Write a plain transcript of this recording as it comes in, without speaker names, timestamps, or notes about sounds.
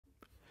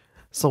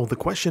So the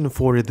question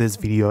for this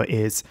video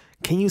is,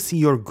 can you see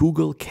your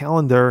Google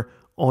Calendar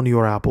on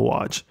your Apple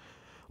Watch?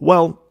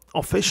 Well,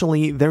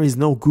 officially there is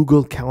no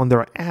Google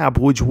Calendar app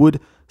which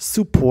would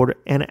support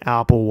an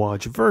Apple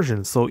Watch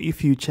version. So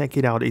if you check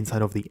it out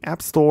inside of the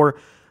App Store,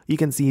 you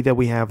can see that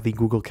we have the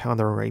Google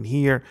Calendar right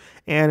here,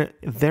 and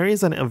there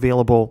is an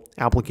available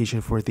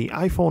application for the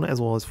iPhone as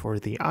well as for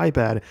the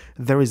iPad.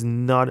 There is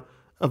not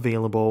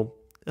available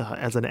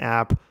as an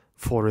app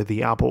for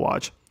the Apple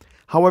Watch.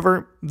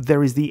 However,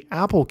 there is the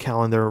Apple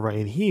Calendar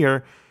right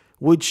here,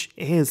 which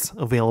is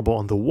available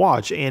on the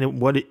watch.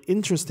 And what is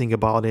interesting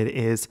about it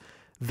is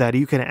that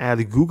you can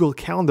add Google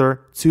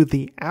Calendar to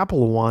the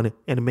Apple one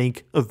and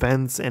make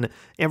events and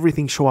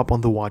everything show up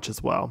on the watch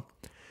as well.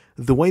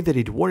 The way that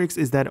it works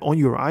is that on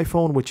your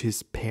iPhone, which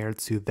is paired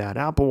to that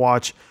Apple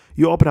Watch,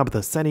 you open up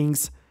the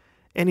settings,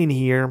 and in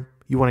here,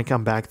 you want to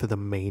come back to the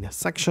main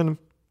section,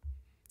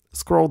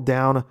 scroll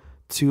down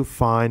to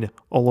find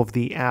all of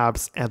the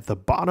apps at the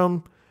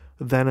bottom,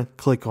 then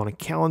click on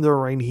Calendar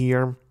right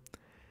here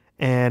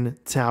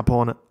and tap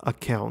on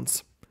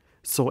Accounts.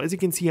 So as you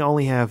can see, I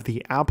only have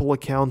the Apple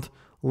account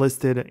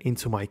listed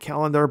into my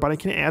calendar, but I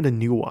can add a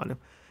new one.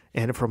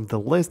 And from the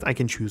list, I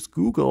can choose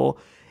Google,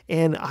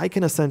 and I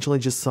can essentially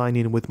just sign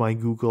in with my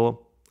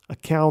Google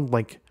account.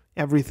 Like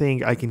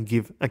everything, I can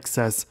give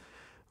access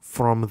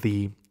from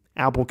the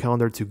Apple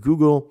Calendar to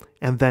Google,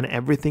 and then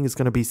everything is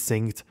going to be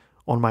synced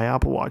on my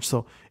Apple Watch.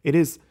 So it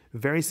is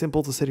very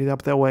simple to set it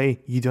up that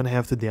way. You don't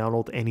have to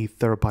download any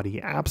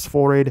third-party apps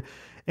for it,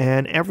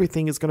 and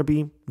everything is going to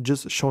be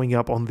just showing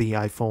up on the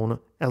iPhone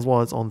as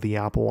well as on the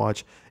Apple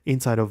Watch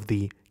inside of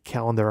the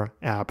Calendar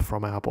app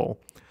from Apple.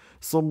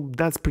 So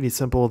that's pretty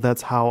simple.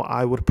 That's how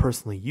I would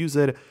personally use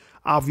it.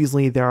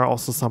 Obviously, there are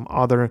also some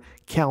other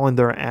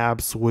calendar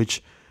apps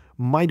which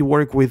might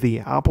work with the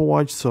Apple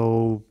Watch,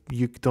 so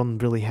you don't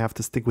really have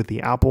to stick with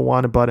the Apple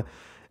one, but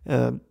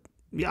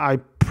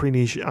I'm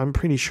pretty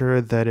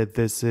sure that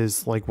this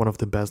is like one of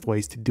the best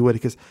ways to do it,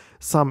 because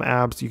some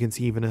apps, you can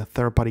see even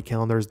third-party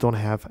calendars don't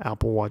have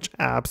Apple Watch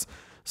apps.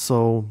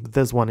 So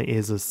this one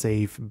is a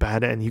safe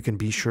bet, and you can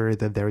be sure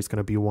that there is going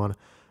to be one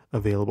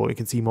available. You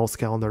can see most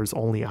calendars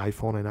only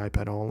iPhone and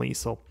iPad only.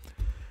 So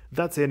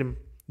that's it.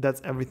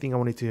 That's everything I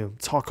wanted to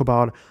talk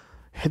about.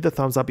 Hit the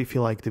thumbs up if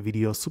you liked the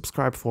video,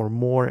 subscribe for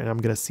more, and I'm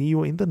going to see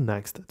you in the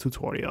next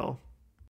tutorial.